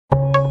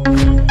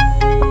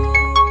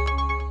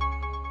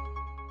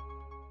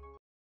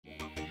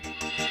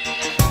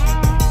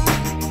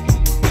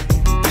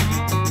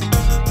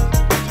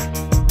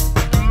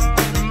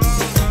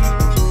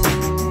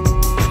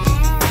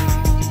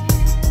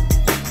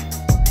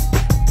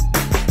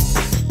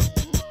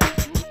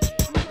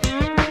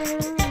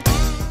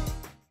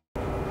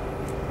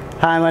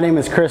Hi, my name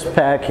is Chris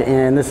Peck,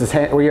 and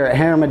we are at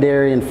Herrema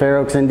Dairy in Fair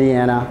Oaks,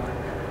 Indiana.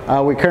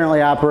 We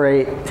currently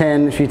operate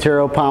 10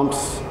 Futuro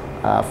pumps,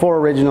 4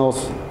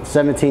 originals,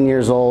 17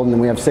 years old, and then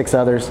we have 6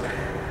 others.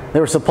 They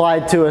were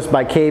supplied to us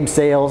by GEA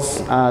Sales.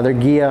 They're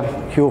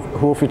GEA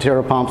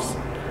Futuro pumps.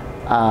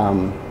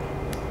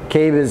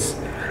 GEA is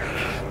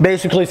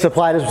basically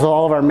supplied us with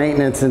all of our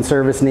maintenance and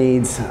service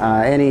needs,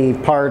 any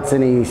parts,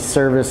 any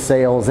service,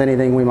 sales,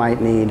 anything we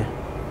might need.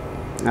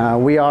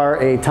 We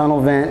are a tunnel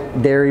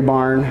vent dairy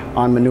barn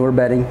on manure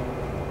bedding.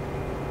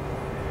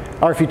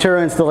 Our Futuro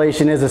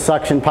installation is a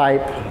suction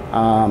pipe,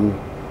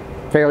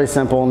 fairly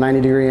simple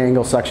 90-degree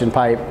angle suction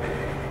pipe.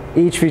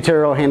 Each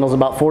Futuro handles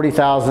about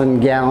 40,000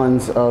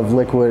 gallons of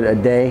liquid a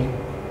day.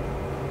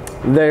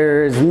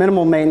 There's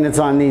minimal maintenance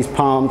on these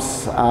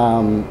pumps,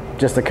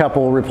 just a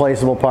couple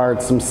replaceable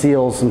parts, some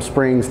seals, some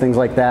springs, things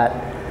like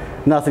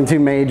that. Nothing too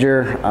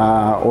major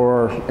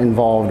or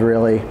involved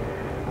really.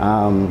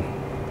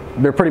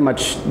 They're pretty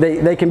much,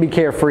 they can be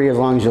carefree as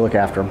long as you look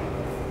after them.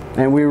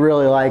 And we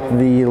really like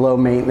the low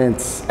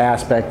maintenance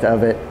aspect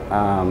of it.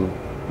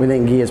 We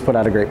think GEA has put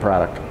out a great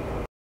product.